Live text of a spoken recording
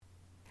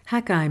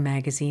Hakai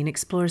magazine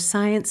explores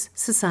science,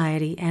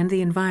 society, and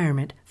the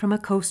environment from a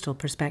coastal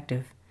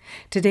perspective.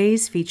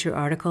 Today's feature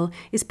article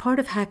is part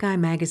of Hakai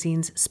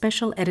magazine's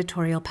special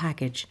editorial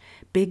package,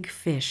 Big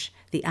Fish,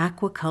 the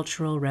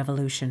Aquacultural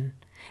Revolution,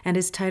 and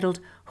is titled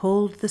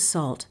Hold the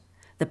Salt,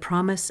 the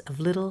Promise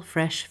of Little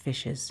Fresh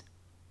Fishes.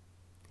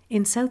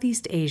 In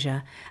Southeast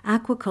Asia,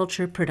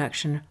 aquaculture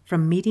production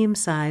from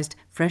medium-sized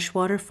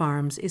freshwater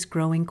farms is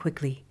growing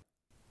quickly.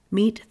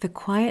 Meet the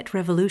quiet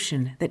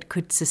revolution that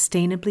could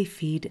sustainably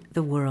feed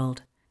the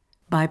world.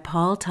 By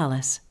Paul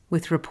Tullis,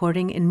 with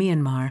reporting in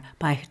Myanmar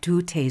by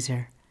Htu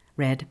Taser.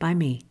 Read by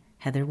me,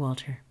 Heather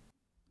Walter.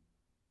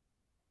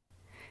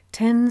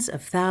 Tens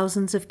of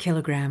thousands of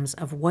kilograms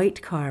of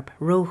white carp,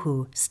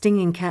 rohu,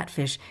 stinging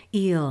catfish,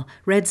 eel,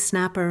 red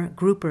snapper,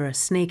 grouper,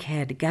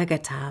 snakehead,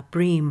 gagata,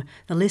 bream,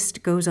 the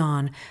list goes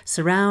on,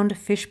 surround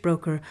fish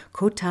broker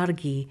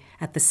Kotargi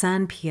at the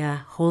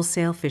Sanpia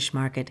wholesale fish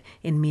market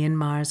in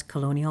Myanmar's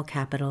colonial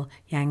capital,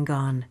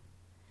 Yangon.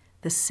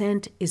 The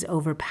scent is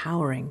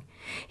overpowering.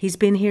 He's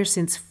been here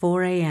since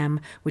 4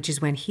 a.m., which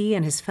is when he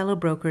and his fellow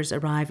brokers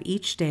arrive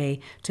each day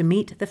to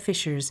meet the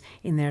fishers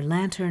in their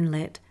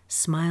lantern-lit,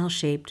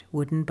 smile-shaped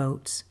wooden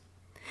boats.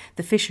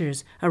 The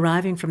fishers,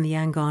 arriving from the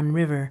Yangon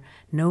River,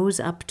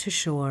 nose up to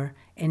shore,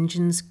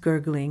 engines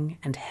gurgling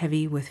and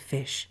heavy with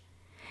fish.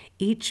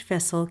 Each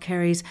vessel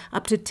carries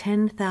up to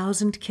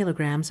 10,000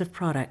 kilograms of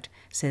product,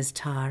 says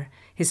Tar.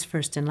 His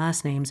first and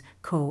last names,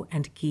 Ko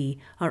and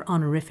Gi, are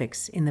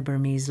honorifics in the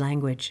Burmese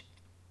language.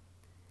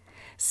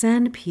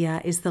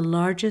 Sanpia is the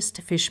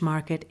largest fish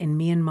market in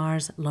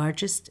Myanmar's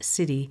largest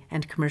city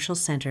and commercial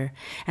center,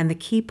 and the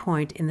key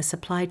point in the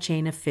supply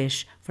chain of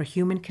fish for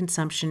human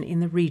consumption in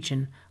the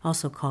region,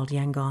 also called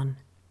Yangon.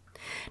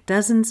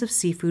 Dozens of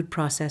seafood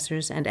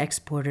processors and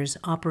exporters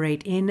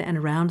operate in and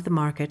around the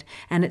market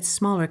and its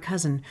smaller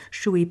cousin,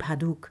 Shui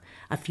Paduk,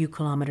 a few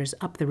kilometers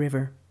up the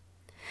river.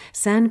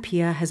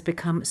 Sanpia has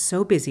become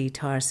so busy,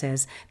 Tar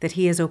says, that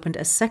he has opened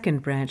a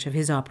second branch of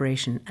his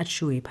operation at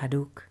Shui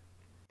Paduk.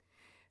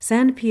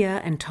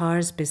 Sanpia and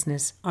Tar's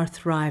business are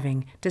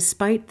thriving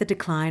despite the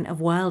decline of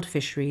wild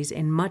fisheries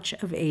in much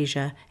of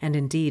Asia and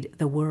indeed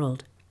the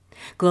world.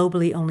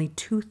 Globally, only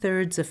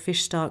 2/3 of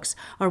fish stocks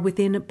are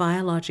within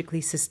biologically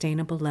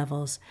sustainable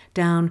levels,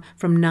 down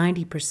from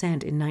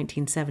 90% in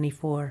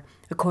 1974,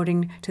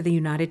 according to the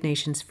United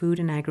Nations Food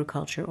and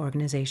Agriculture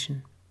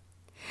Organization.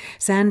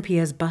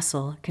 Sanpia's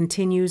bustle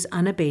continues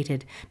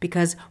unabated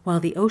because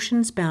while the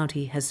ocean's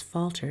bounty has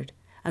faltered,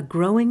 a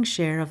growing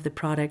share of the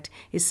product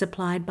is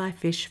supplied by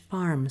fish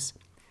farms.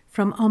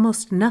 From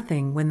almost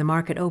nothing when the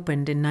market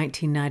opened in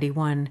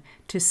 1991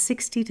 to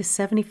 60 to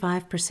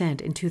 75%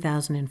 in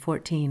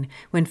 2014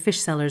 when fish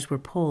sellers were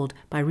polled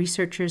by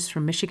researchers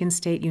from Michigan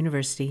State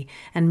University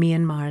and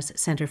Myanmar's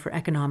Center for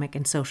Economic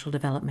and Social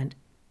Development.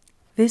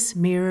 This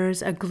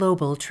mirrors a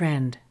global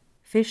trend.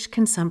 Fish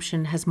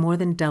consumption has more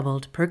than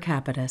doubled per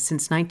capita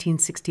since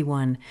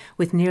 1961,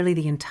 with nearly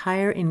the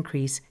entire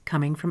increase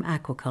coming from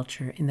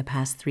aquaculture in the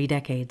past 3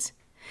 decades.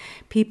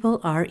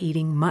 People are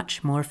eating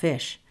much more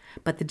fish,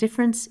 but the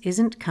difference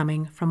isn't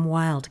coming from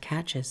wild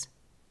catches.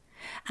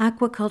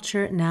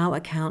 Aquaculture now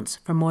accounts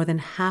for more than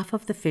half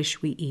of the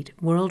fish we eat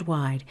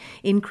worldwide,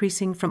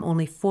 increasing from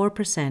only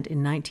 4%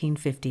 in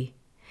 1950.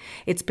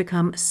 It's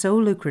become so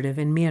lucrative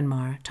in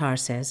Myanmar, Tar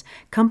says,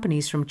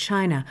 companies from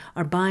China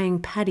are buying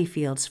paddy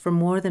fields for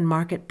more than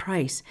market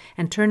price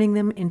and turning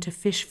them into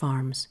fish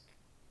farms.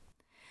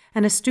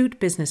 An astute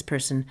business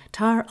person,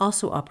 Tar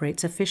also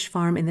operates a fish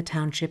farm in the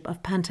township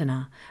of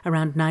Pantana,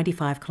 around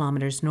 95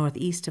 kilometers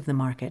northeast of the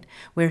market,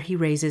 where he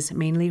raises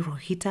mainly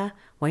rohita,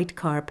 white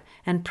carp,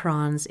 and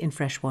prawns in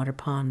freshwater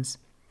ponds.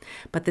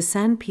 But the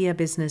Sanpia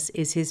business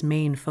is his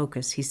main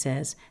focus, he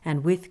says,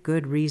 and with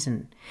good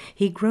reason.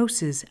 He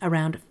grosses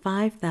around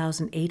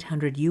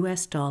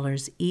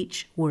 $5,800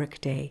 each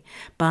workday,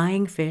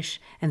 buying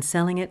fish and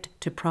selling it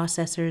to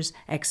processors,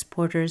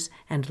 exporters,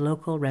 and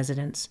local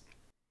residents.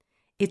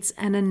 It's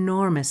an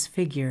enormous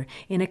figure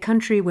in a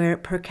country where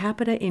per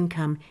capita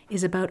income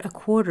is about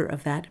 1/4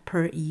 of that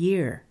per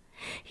year.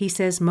 He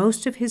says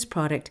most of his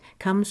product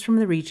comes from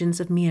the regions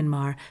of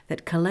Myanmar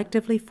that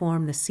collectively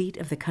form the seat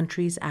of the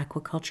country's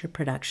aquaculture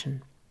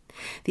production.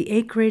 The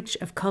acreage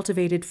of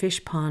cultivated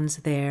fish ponds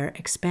there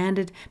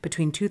expanded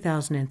between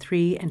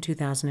 2003 and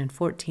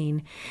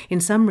 2014, in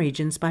some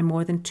regions by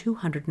more than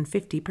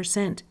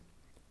 250%.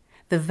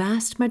 The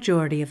vast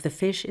majority of the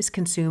fish is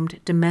consumed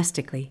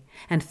domestically,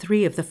 and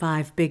 3 of the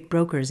 5 big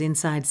brokers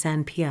inside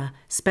Sanpia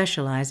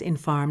specialize in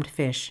farmed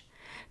fish.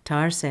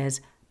 Tar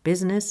says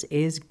business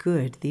is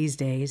good these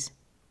days.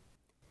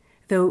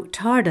 Though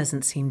Tar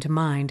doesn't seem to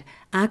mind,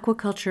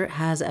 aquaculture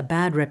has a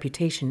bad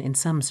reputation in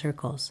some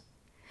circles.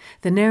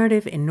 The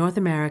narrative in North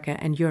America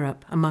and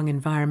Europe among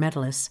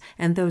environmentalists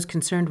and those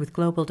concerned with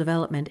global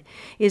development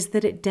is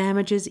that it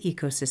damages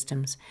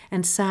ecosystems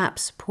and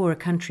saps poor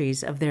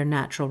countries of their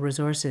natural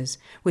resources,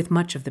 with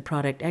much of the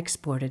product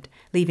exported,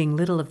 leaving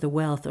little of the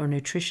wealth or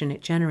nutrition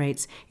it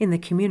generates in the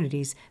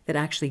communities that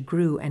actually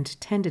grew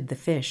and tended the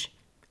fish.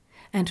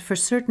 And for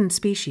certain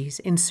species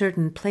in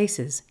certain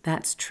places,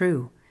 that's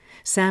true.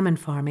 Salmon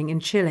farming in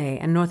Chile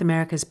and North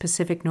America's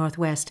Pacific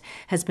Northwest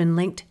has been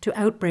linked to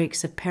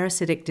outbreaks of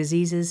parasitic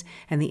diseases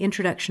and the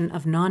introduction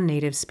of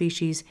non-native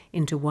species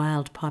into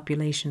wild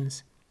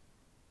populations.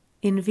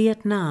 In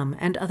Vietnam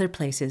and other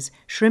places,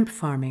 shrimp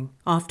farming,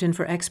 often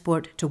for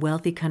export to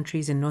wealthy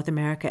countries in North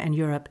America and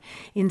Europe,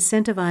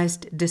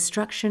 incentivized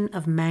destruction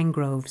of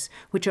mangroves,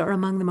 which are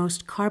among the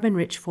most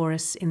carbon-rich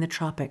forests in the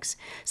tropics,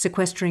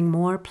 sequestering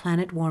more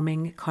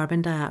planet-warming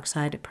carbon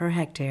dioxide per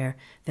hectare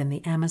than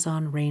the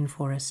Amazon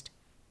rainforest.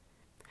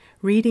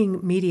 Reading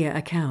media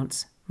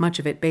accounts, much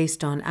of it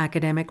based on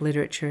academic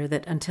literature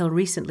that until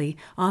recently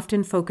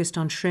often focused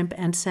on shrimp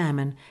and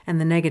salmon and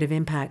the negative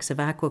impacts of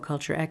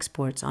aquaculture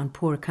exports on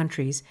poor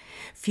countries,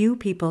 few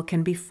people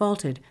can be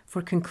faulted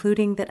for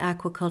concluding that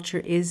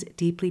aquaculture is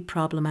deeply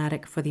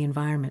problematic for the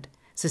environment,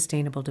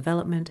 sustainable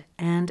development,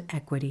 and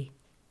equity.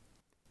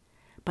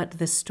 But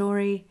the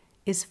story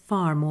is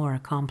far more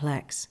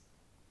complex.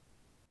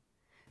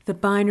 The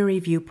binary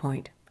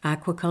viewpoint,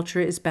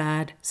 aquaculture is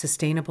bad,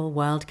 sustainable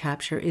wild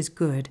capture is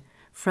good,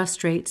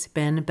 frustrates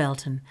Ben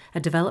Belton, a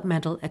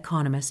developmental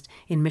economist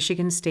in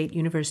Michigan State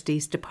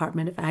University's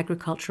Department of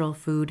Agricultural,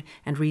 Food,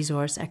 and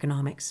Resource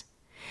Economics.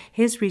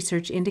 His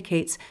research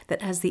indicates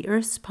that as the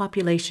Earth's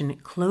population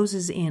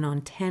closes in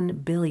on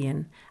 10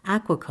 billion,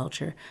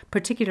 aquaculture,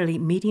 particularly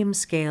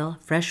medium-scale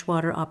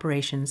freshwater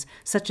operations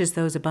such as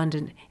those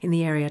abundant in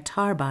the area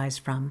tar buys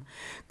from,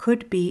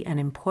 could be an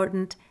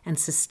important and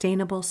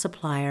sustainable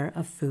supplier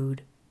of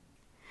food.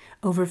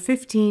 Over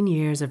 15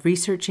 years of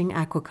researching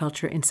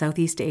aquaculture in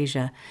Southeast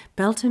Asia,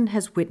 Belton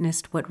has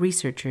witnessed what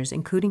researchers,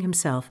 including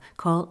himself,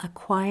 call a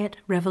quiet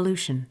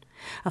revolution,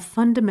 a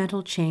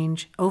fundamental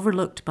change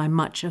overlooked by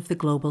much of the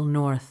global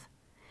north.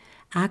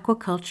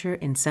 Aquaculture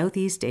in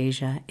Southeast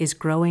Asia is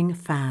growing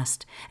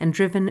fast and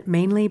driven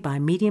mainly by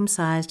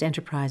medium-sized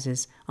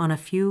enterprises on a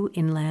few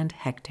inland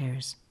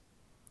hectares.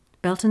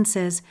 Belton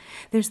says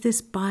there's this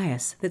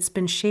bias that's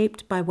been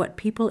shaped by what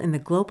people in the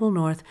global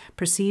north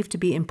perceive to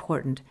be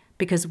important.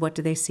 Because what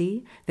do they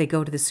see? They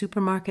go to the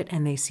supermarket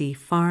and they see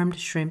farmed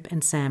shrimp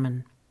and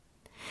salmon.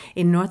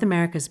 In North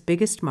America's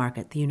biggest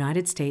market, the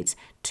United States,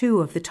 2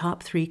 of the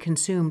top 3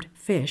 consumed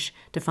fish,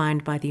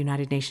 defined by the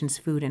United Nations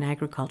Food and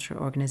Agriculture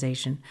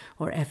Organization,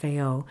 or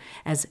FAO,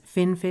 as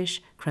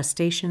finfish,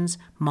 crustaceans,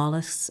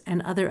 mollusks,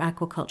 and other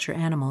aquaculture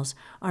animals,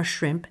 are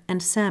shrimp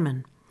and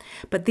salmon.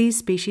 But these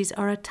species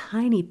are a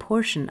tiny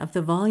portion of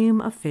the volume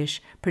of fish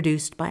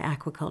produced by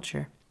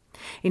aquaculture.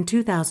 In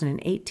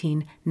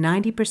 2018,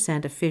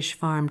 90% of fish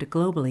farmed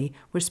globally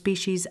were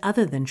species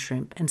other than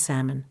shrimp and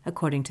salmon,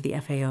 according to the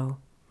FAO.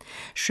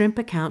 Shrimp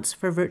accounts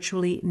for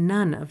virtually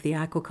none of the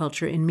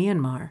aquaculture in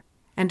Myanmar,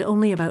 and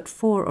only about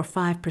 4 or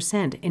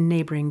 5% in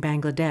neighboring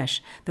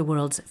Bangladesh, the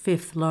world's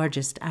 5th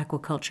largest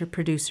aquaculture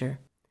producer.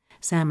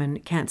 Salmon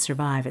can't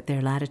survive at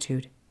their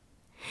latitude.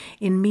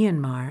 In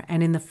Myanmar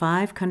and in the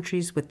 5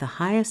 countries with the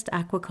highest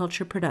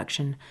aquaculture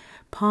production,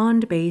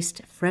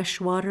 pond-based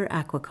freshwater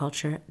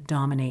aquaculture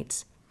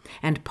dominates,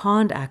 and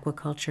pond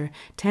aquaculture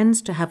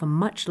tends to have a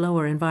much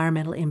lower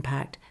environmental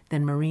impact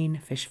than marine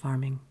fish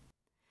farming.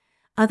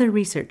 Other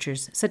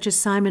researchers, such as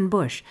Simon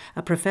Bush,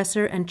 a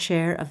professor and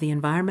chair of the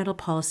Environmental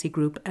Policy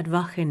Group at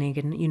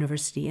Wageningen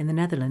University in the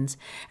Netherlands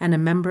and a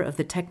member of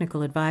the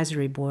Technical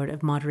Advisory Board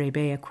of Monterey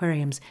Bay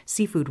Aquarium's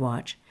Seafood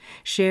Watch,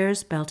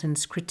 shares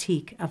Belton's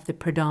critique of the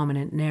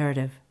predominant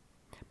narrative.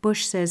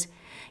 Bush says,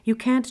 you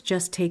can't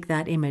just take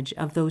that image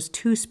of those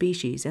 2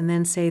 species and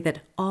then say that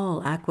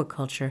all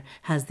aquaculture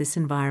has this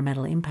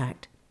environmental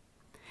impact.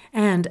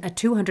 And a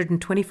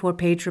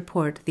 224-page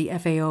report the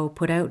FAO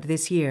put out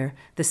this year,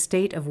 The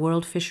State of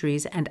World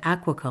Fisheries and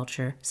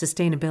Aquaculture,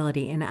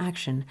 Sustainability in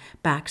Action,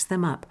 backs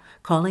them up,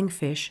 calling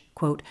fish,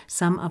 quote,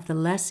 some of the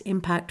less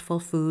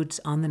impactful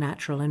foods on the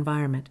natural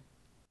environment.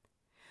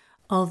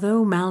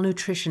 Although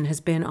malnutrition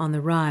has been on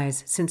the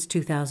rise since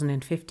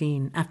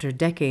 2015, after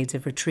decades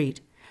of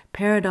retreat,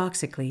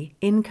 paradoxically,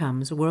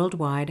 incomes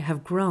worldwide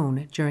have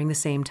grown during the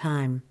same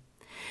time.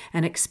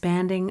 An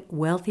expanding,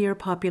 wealthier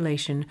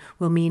population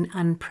will mean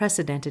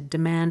unprecedented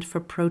demand for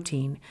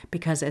protein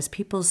because as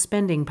people's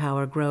spending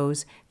power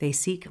grows, they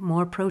seek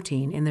more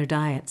protein in their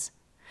diets.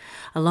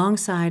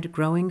 Alongside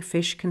growing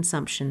fish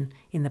consumption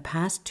in the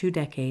past 2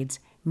 decades,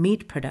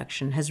 meat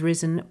production has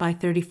risen by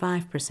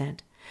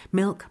 35%,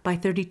 milk by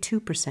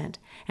 32%,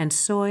 and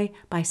soy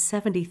by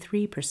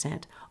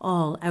 73%,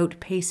 all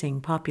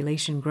outpacing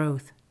population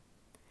growth.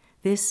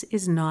 This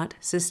is not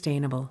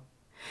sustainable.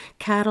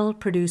 Cattle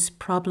produce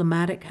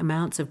problematic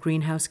amounts of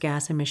greenhouse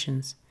gas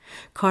emissions.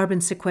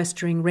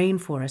 Carbon-sequestering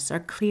rainforests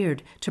are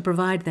cleared to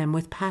provide them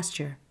with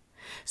pasture.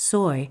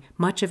 Soy,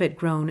 much of it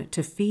grown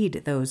to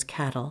feed those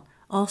cattle,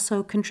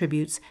 also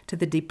contributes to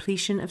the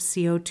depletion of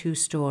CO2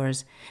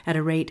 stores at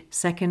a rate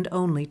second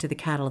only to the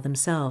cattle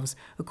themselves,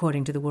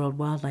 according to the World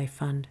Wildlife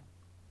Fund.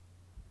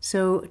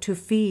 So, to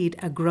feed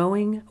a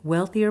growing,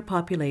 wealthier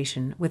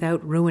population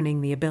without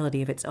ruining the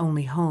ability of its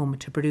only home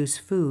to produce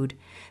food,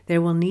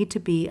 there will need to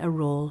be a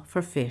role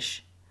for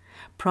fish.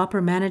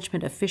 Proper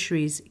management of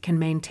fisheries can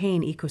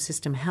maintain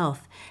ecosystem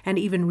health and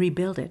even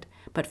rebuild it,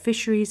 but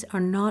fisheries are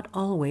not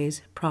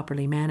always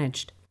properly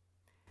managed.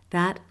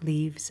 That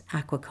leaves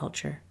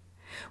aquaculture.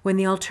 When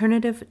the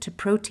alternative to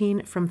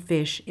protein from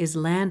fish is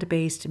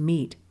land-based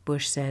meat,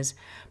 Bush says,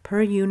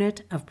 per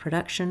unit of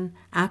production,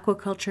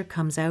 aquaculture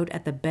comes out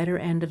at the better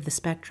end of the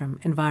spectrum,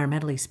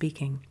 environmentally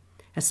speaking,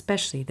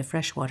 especially the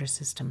freshwater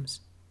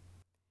systems.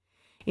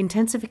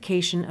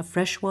 Intensification of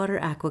freshwater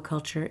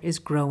aquaculture is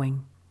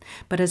growing,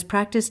 but as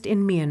practiced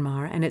in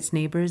Myanmar and its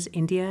neighbors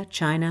India,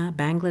 China,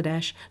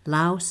 Bangladesh,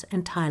 Laos,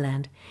 and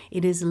Thailand,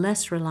 it is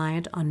less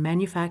reliant on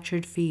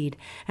manufactured feed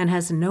and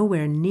has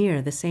nowhere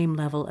near the same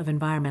level of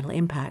environmental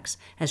impacts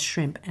as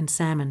shrimp and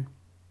salmon.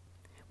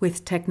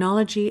 With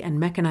technology and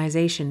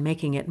mechanization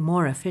making it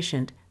more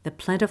efficient, the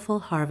plentiful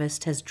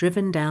harvest has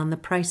driven down the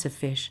price of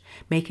fish,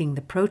 making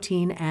the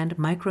protein and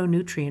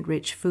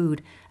micronutrient-rich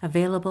food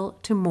available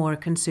to more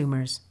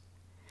consumers.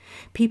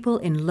 People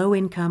in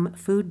low-income,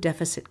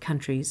 food-deficit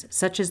countries,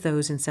 such as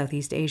those in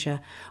Southeast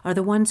Asia, are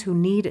the ones who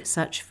need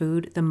such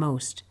food the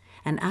most,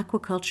 and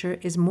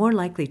aquaculture is more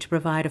likely to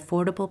provide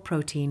affordable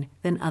protein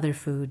than other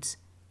foods.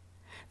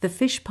 The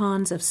fish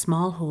ponds of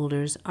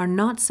smallholders are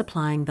not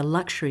supplying the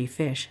luxury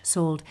fish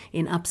sold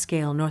in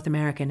upscale North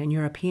American and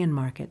European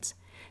markets.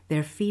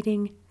 They're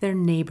feeding their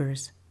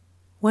neighbors.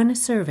 One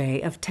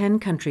survey of 10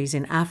 countries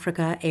in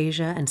Africa,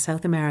 Asia, and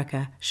South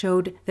America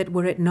showed that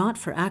were it not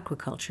for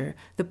aquaculture,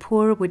 the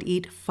poor would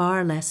eat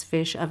far less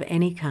fish of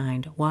any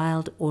kind,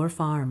 wild or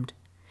farmed.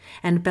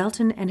 And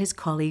Belton and his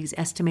colleagues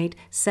estimate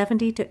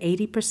 70 to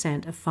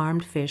 80% of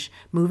farmed fish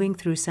moving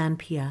through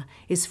Sanpia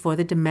is for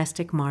the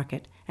domestic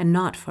market and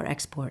not for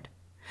export.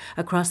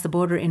 Across the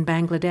border in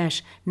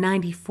Bangladesh,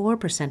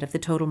 94% of the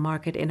total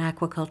market in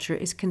aquaculture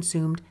is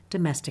consumed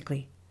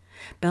domestically.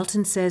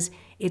 Belton says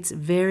it's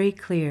very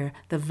clear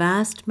the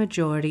vast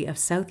majority of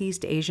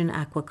Southeast Asian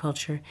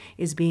aquaculture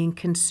is being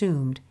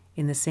consumed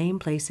in the same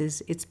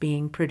places it's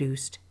being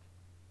produced.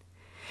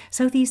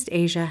 Southeast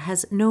Asia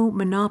has no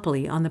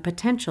monopoly on the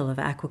potential of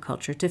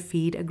aquaculture to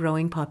feed a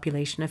growing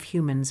population of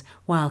humans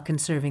while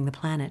conserving the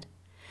planet.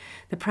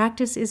 The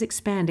practice is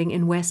expanding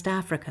in West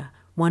Africa,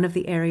 one of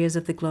the areas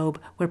of the globe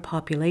where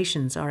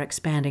populations are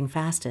expanding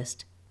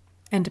fastest.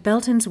 And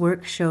Belton's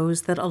work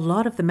shows that a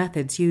lot of the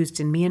methods used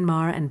in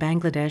Myanmar and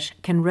Bangladesh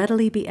can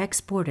readily be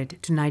exported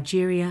to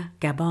Nigeria,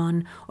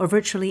 Gabon, or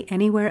virtually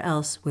anywhere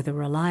else with a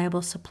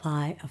reliable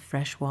supply of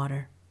fresh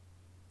water.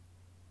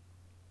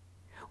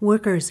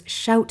 Workers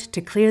shout to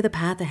clear the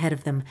path ahead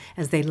of them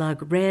as they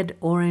lug red,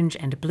 orange,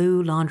 and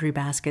blue laundry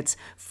baskets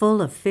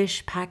full of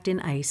fish packed in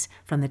ice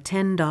from the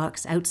 10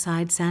 docks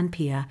outside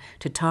Sanpia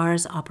to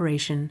TAR's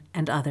operation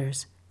and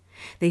others.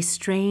 They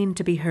strain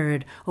to be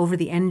heard over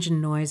the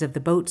engine noise of the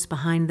boats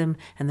behind them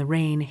and the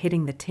rain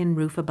hitting the tin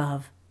roof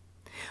above.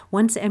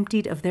 Once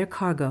emptied of their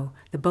cargo,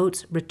 the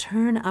boats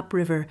return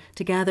upriver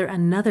to gather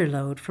another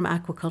load from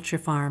aquaculture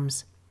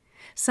farms.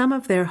 Some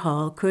of their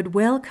haul could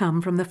well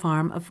come from the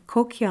farm of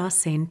Kokya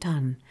Sen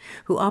Tan,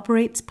 who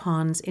operates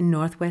ponds in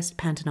northwest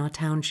Pantanaw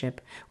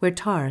Township, where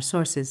TAR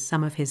sources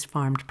some of his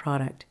farmed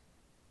product.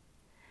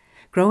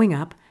 Growing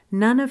up,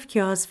 none of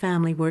Kya's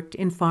family worked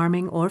in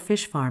farming or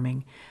fish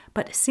farming,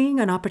 but seeing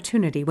an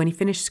opportunity when he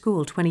finished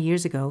school 20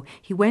 years ago,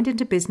 he went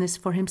into business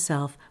for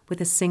himself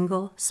with a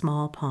single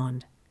small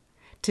pond.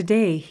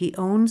 Today, he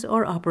owns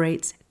or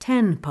operates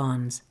 10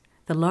 ponds.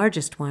 The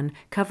largest one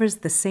covers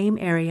the same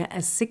area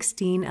as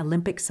 16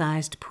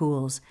 Olympic-sized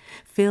pools,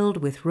 filled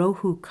with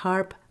rohu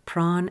carp,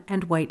 prawn,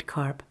 and white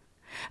carp.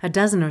 A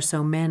dozen or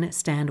so men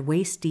stand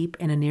waist-deep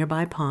in a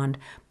nearby pond,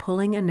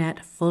 pulling a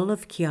net full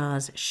of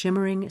Kya's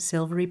shimmering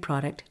silvery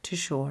product to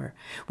shore,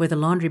 where the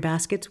laundry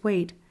baskets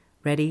wait,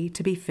 ready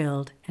to be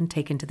filled and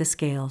taken to the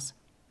scales.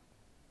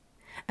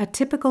 A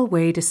typical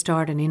way to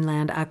start an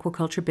inland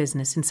aquaculture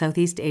business in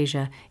Southeast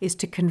Asia is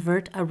to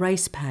convert a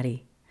rice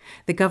paddy.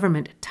 The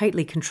government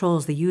tightly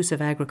controls the use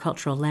of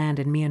agricultural land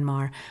in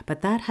Myanmar,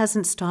 but that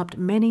hasn't stopped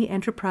many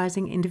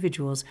enterprising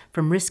individuals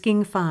from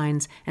risking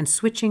fines and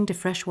switching to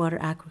freshwater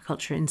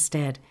aquaculture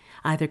instead,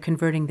 either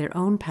converting their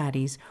own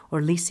paddies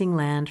or leasing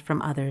land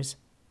from others.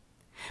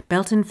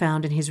 Belton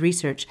found in his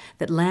research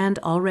that land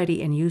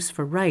already in use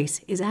for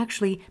rice is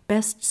actually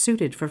best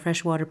suited for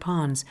freshwater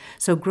ponds,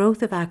 so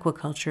growth of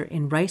aquaculture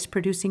in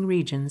rice-producing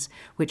regions,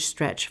 which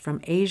stretch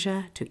from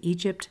Asia to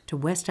Egypt to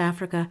West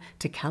Africa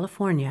to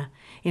California,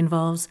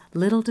 involves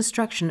little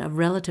destruction of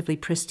relatively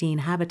pristine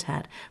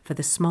habitat for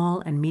the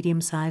small and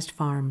medium-sized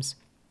farms.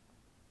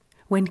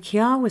 When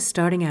Kya was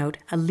starting out,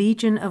 a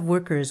legion of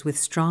workers with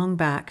strong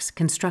backs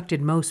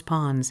constructed most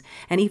ponds,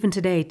 and even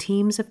today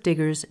teams of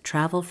diggers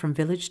travel from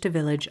village to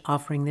village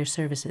offering their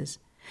services.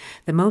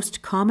 The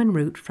most common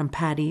route from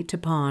paddy to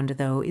pond,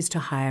 though, is to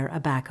hire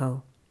a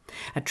backhoe.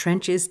 A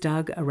trench is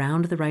dug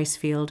around the rice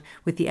field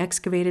with the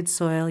excavated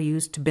soil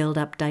used to build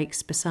up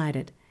dikes beside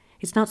it.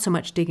 It's not so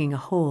much digging a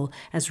hole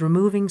as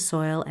removing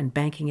soil and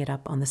banking it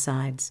up on the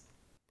sides.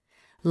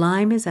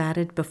 Lime is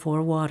added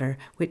before water,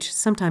 which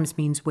sometimes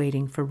means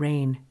waiting for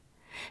rain.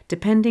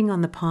 Depending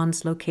on the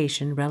pond's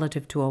location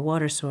relative to a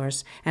water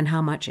source and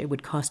how much it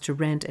would cost to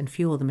rent and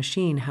fuel the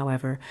machine,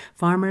 however,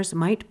 farmers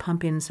might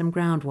pump in some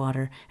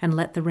groundwater and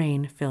let the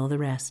rain fill the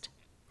rest.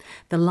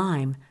 The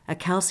lime, a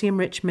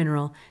calcium-rich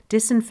mineral,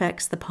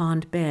 disinfects the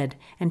pond bed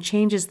and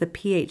changes the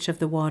pH of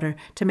the water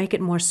to make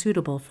it more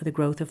suitable for the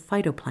growth of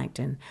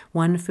phytoplankton,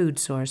 one food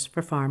source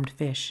for farmed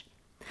fish.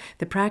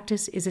 The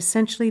practice is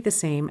essentially the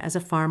same as a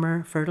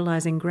farmer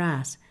fertilizing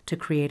grass to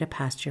create a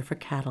pasture for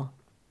cattle.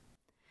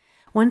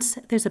 Once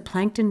there's a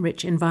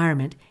plankton-rich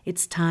environment,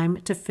 it's time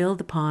to fill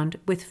the pond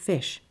with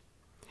fish.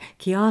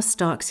 Kya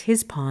stocks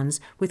his ponds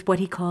with what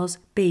he calls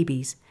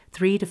babies,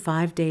 3 to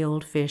 5 day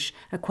old fish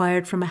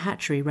acquired from a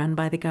hatchery run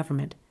by the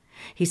government.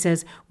 He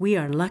says, "We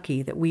are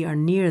lucky that we are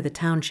near the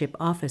township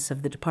office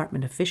of the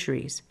Department of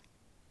Fisheries."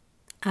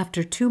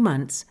 After 2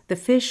 months, the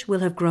fish will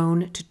have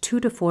grown to 2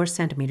 to 4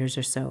 centimeters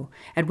or so,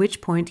 at which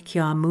point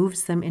Kya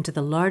moves them into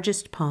the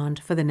largest pond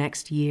for the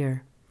next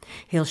year.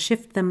 He'll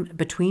shift them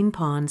between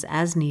ponds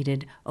as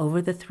needed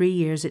over the 3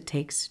 years it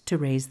takes to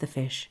raise the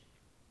fish.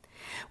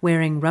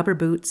 Wearing rubber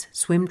boots,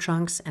 swim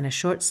trunks, and a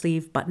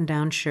short-sleeve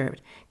button-down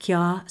shirt,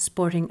 Kya,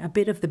 sporting a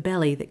bit of the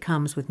belly that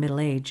comes with middle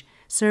age,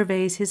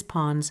 surveys his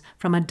ponds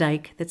from a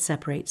dike that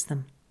separates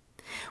them.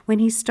 When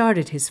he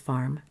started his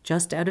farm,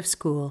 just out of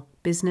school,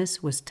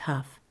 business was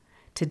tough.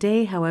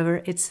 Today,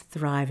 however, it's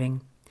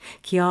thriving.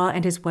 Kya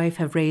and his wife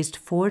have raised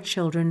 4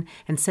 children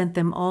and sent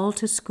them all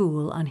to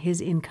school on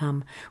his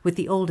income, with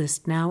the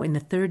oldest now in the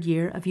 3rd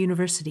year of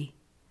university.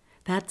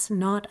 That's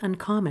not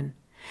uncommon.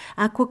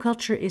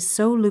 Aquaculture is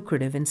so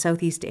lucrative in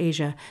Southeast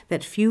Asia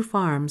that few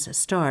farms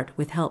start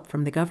with help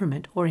from the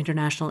government or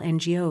international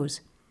NGOs.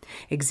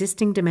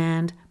 Existing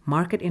demand,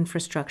 market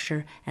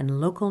infrastructure,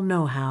 and local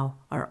know-how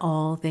are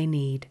all they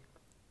need.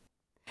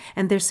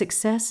 And their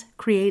success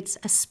creates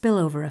a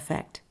spillover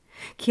effect.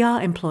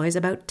 Kya employs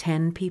about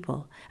 10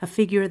 people, a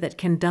figure that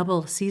can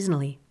double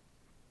seasonally.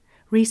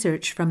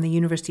 Research from the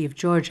University of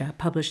Georgia,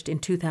 published in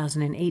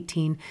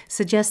 2018,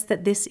 suggests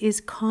that this is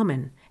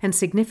common and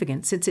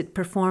significant since it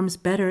performs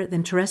better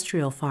than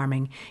terrestrial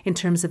farming in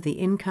terms of the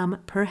income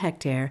per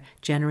hectare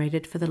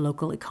generated for the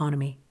local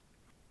economy.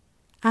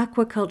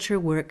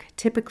 Aquaculture work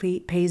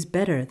typically pays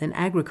better than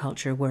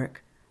agriculture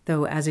work,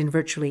 though as in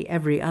virtually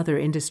every other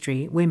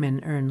industry,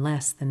 women earn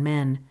less than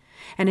men,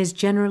 and is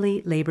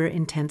generally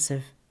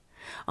labor-intensive.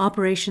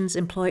 Operations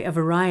employ a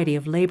variety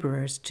of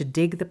laborers to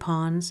dig the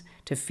ponds,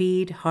 to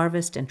feed,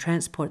 harvest, and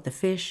transport the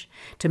fish,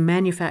 to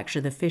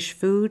manufacture the fish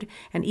food,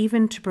 and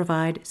even to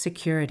provide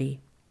security.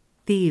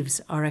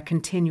 Thieves are a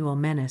continual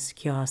menace,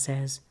 Kya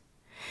says.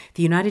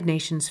 The United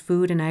Nations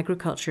Food and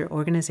Agriculture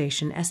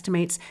Organization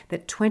estimates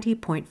that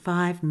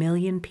 20.5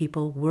 million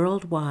people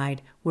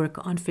worldwide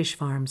work on fish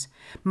farms,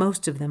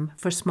 most of them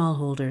for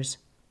smallholders.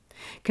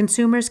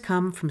 Consumers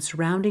come from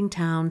surrounding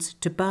towns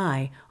to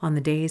buy on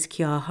the days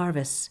Kya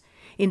harvests,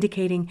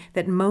 indicating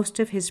that most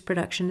of his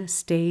production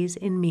stays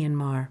in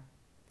Myanmar.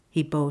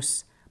 He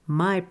boasts,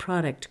 "My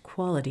product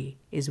quality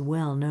is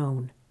well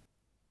known."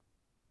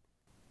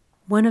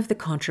 One of the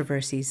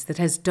controversies that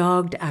has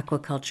dogged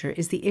aquaculture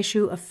is the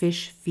issue of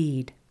fish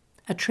feed.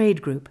 A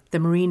trade group, the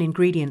Marine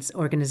Ingredients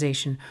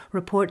Organization,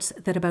 reports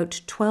that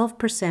about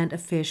 12%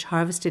 of fish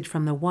harvested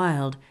from the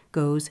wild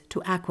goes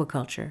to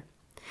aquaculture.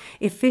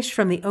 If fish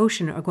from the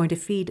ocean are going to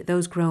feed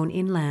those grown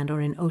inland or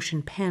in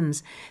ocean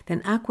pens,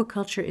 then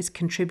aquaculture is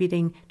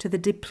contributing to the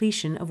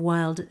depletion of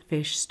wild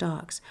fish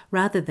stocks,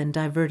 rather than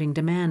diverting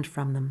demand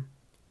from them.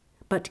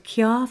 But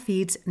Kya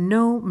feeds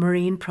no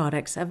marine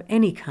products of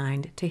any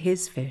kind to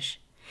his fish.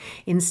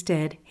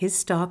 Instead, his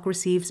stock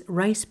receives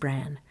rice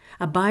bran,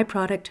 a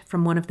byproduct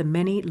from one of the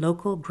many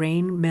local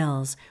grain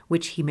mills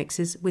which he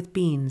mixes with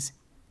beans.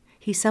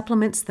 He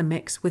supplements the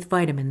mix with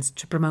vitamins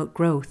to promote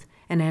growth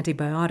and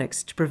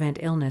antibiotics to prevent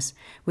illness,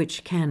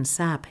 which can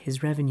sap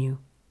his revenue.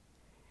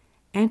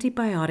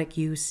 Antibiotic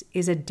use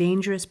is a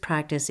dangerous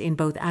practice in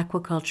both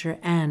aquaculture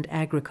and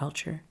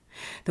agriculture.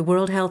 The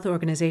World Health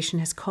Organization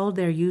has called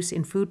their use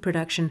in food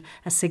production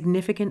a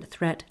significant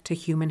threat to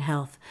human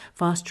health,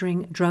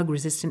 fostering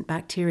drug-resistant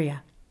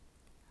bacteria.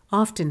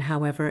 Often,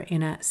 however,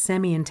 in a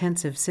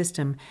semi-intensive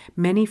system,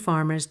 many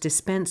farmers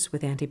dispense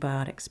with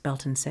antibiotics,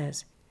 Belton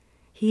says.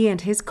 He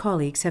and his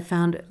colleagues have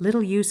found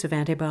little use of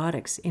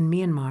antibiotics in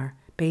Myanmar,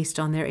 based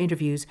on their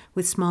interviews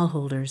with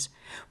smallholders,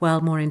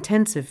 while more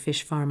intensive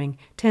fish farming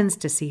tends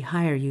to see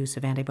higher use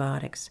of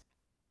antibiotics.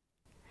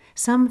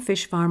 Some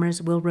fish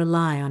farmers will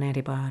rely on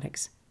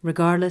antibiotics,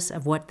 regardless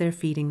of what they're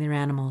feeding their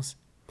animals.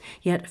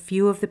 Yet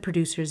few of the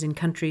producers in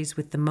countries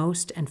with the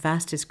most and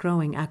fastest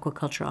growing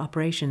aquaculture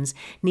operations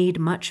need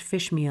much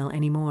fish meal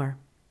anymore.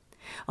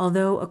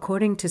 Although,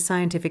 according to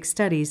scientific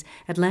studies,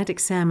 Atlantic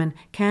salmon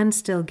can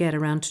still get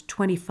around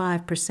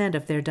 25%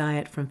 of their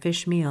diet from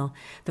fish meal,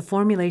 the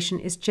formulation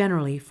is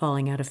generally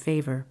falling out of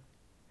favor.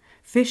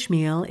 Fish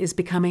meal is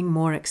becoming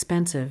more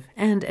expensive,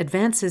 and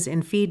advances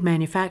in feed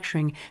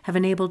manufacturing have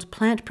enabled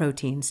plant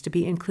proteins to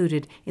be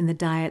included in the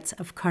diets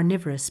of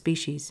carnivorous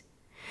species.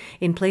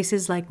 In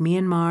places like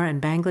Myanmar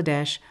and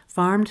Bangladesh,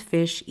 farmed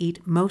fish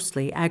eat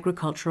mostly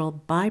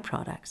agricultural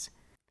byproducts.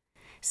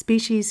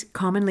 Species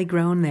commonly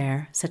grown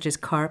there, such as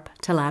carp,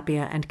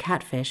 tilapia, and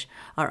catfish,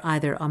 are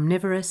either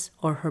omnivorous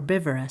or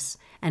herbivorous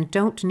and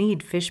don't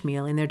need fish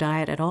meal in their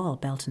diet at all,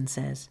 Belton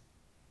says.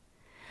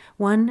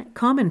 One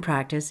common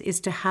practice is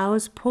to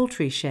house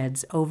poultry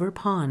sheds over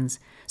ponds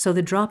so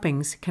the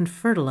droppings can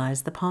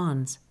fertilize the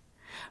ponds.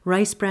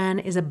 Rice bran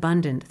is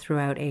abundant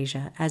throughout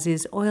Asia, as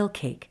is oil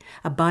cake,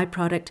 a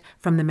byproduct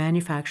from the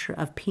manufacture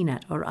of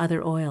peanut or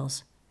other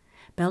oils.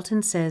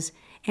 Belton says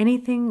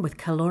anything with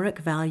caloric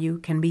value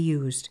can be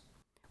used.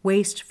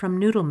 Waste from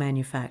noodle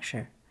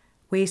manufacture,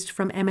 waste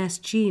from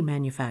MSG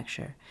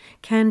manufacture,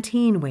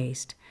 canteen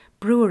waste,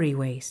 brewery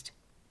waste.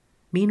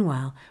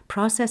 Meanwhile,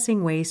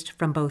 processing waste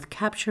from both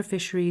capture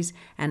fisheries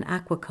and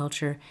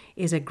aquaculture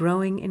is a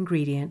growing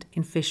ingredient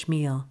in fish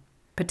meal,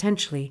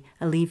 potentially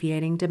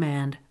alleviating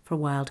demand for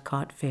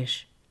wild-caught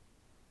fish.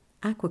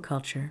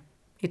 Aquaculture,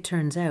 it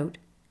turns out,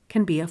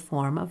 can be a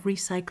form of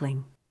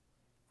recycling.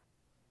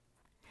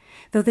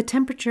 Though the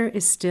temperature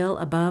is still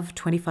above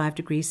 25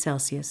 degrees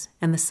Celsius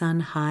and the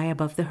sun high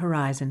above the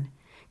horizon,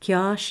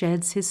 Kya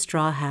sheds his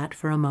straw hat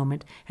for a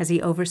moment as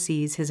he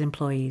oversees his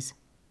employees.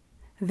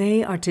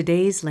 They are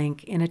today's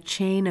link in a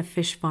chain of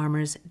fish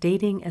farmers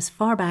dating as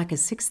far back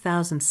as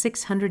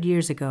 6,600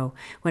 years ago,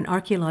 when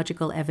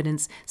archaeological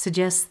evidence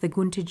suggests the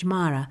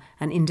Gunditjmara,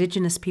 an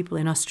indigenous people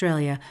in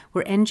Australia,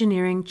 were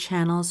engineering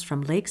channels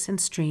from lakes and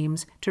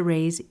streams to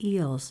raise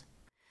eels.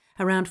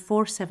 Around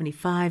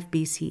 475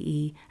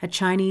 BCE, a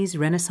Chinese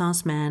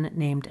Renaissance man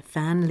named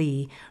Fan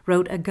Li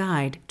wrote a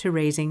guide to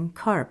raising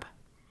carp.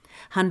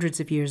 Hundreds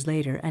of years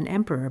later, an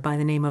emperor by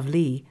the name of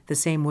Li, the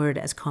same word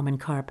as common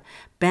carp,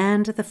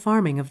 banned the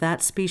farming of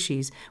that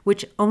species,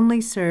 which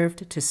only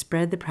served to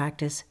spread the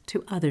practice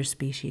to other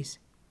species.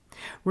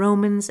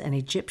 Romans and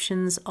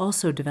Egyptians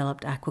also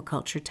developed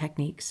aquaculture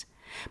techniques.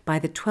 By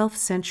the 12th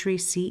century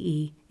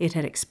CE, it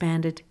had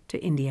expanded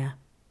to India.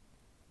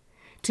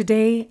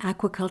 Today,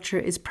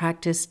 aquaculture is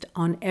practiced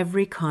on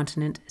every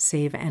continent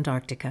save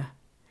Antarctica.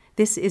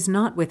 This is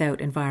not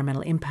without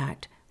environmental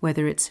impact,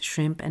 whether it's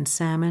shrimp and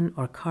salmon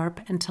or carp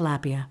and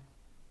tilapia.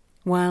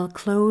 While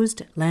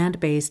closed,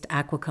 land-based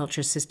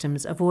aquaculture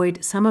systems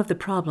avoid some of the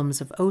problems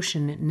of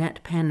ocean net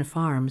pen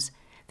farms,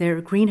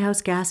 their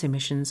greenhouse gas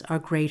emissions are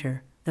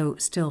greater, though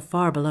still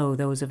far below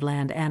those of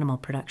land animal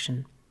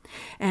production.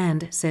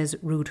 And, says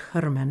Ruud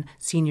Herman,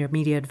 Senior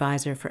Media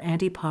Advisor for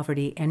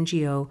anti-poverty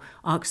NGO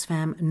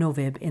Oxfam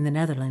Novib in the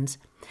Netherlands,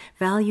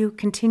 value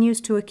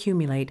continues to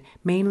accumulate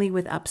mainly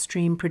with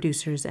upstream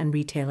producers and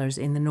retailers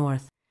in the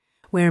north,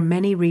 where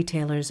many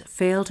retailers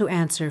fail to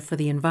answer for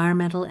the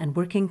environmental and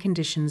working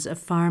conditions of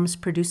farms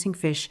producing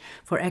fish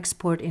for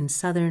export in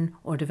southern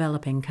or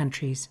developing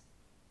countries.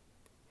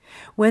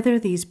 Whether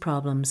these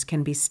problems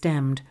can be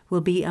stemmed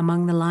will be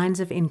among the lines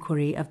of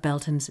inquiry of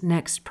Belton's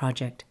next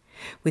project.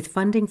 With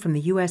funding from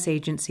the U.S.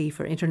 Agency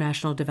for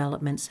International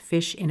Development's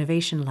Fish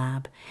Innovation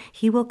Lab,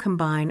 he will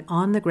combine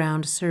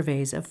on-the-ground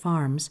surveys of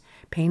farms,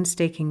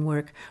 painstaking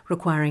work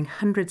requiring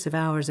hundreds of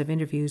hours of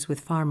interviews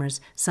with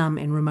farmers, some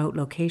in remote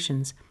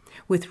locations,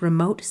 with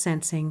remote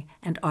sensing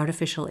and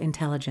artificial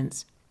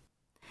intelligence.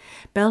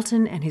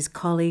 Belton and his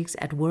colleagues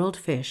at World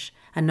Fish,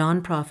 a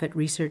non-profit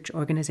research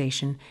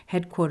organization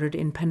headquartered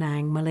in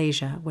Penang,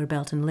 Malaysia, where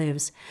Belton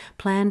lives,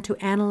 plan to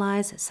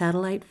analyze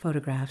satellite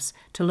photographs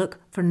to look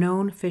for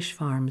known fish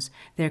farms,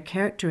 their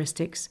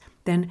characteristics,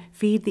 then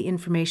feed the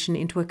information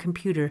into a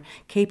computer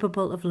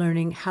capable of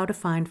learning how to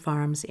find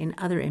farms in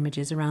other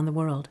images around the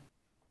world.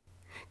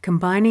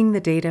 Combining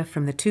the data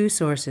from the two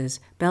sources,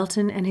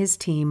 Belton and his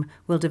team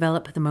will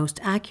develop the most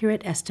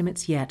accurate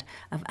estimates yet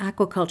of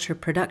aquaculture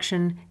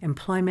production,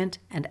 employment,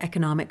 and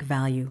economic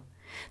value.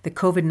 The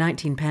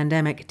COVID-19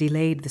 pandemic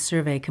delayed the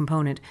survey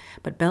component,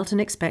 but Belton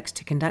expects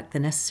to conduct the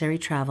necessary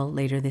travel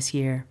later this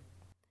year.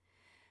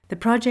 The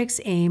project's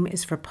aim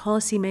is for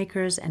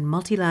policymakers and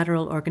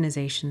multilateral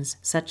organizations,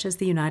 such as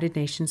the United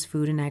Nations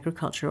Food and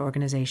Agriculture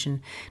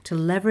Organization, to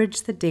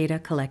leverage the data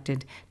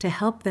collected to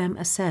help them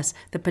assess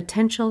the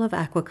potential of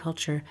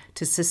aquaculture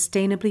to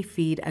sustainably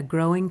feed a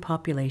growing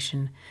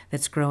population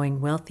that's growing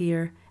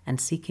wealthier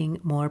and seeking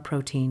more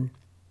protein.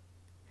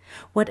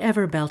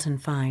 Whatever Belton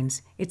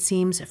finds, it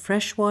seems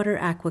freshwater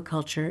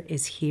aquaculture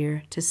is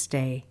here to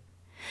stay.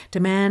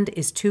 Demand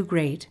is too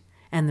great,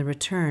 and the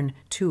return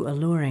too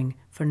alluring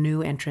for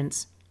new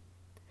entrants.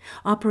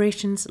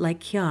 Operations like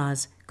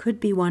Kya's could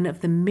be one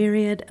of the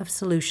myriad of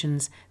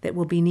solutions that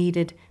will be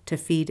needed to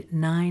feed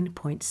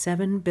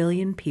 9.7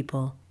 billion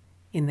people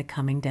in the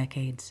coming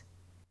decades.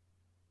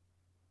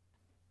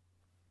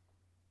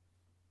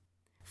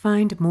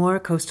 Find more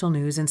coastal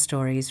news and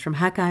stories from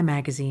Hakai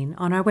Magazine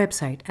on our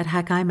website at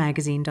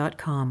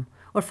hakaimagazine.com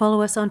or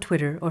follow us on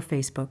Twitter or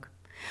Facebook.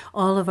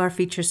 All of our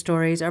feature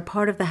stories are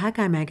part of the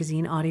Hakai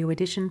Magazine Audio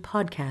Edition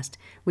podcast,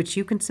 which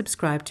you can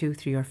subscribe to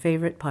through your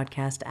favorite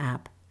podcast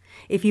app.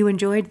 If you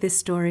enjoyed this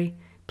story,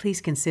 please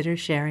consider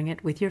sharing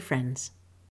it with your friends.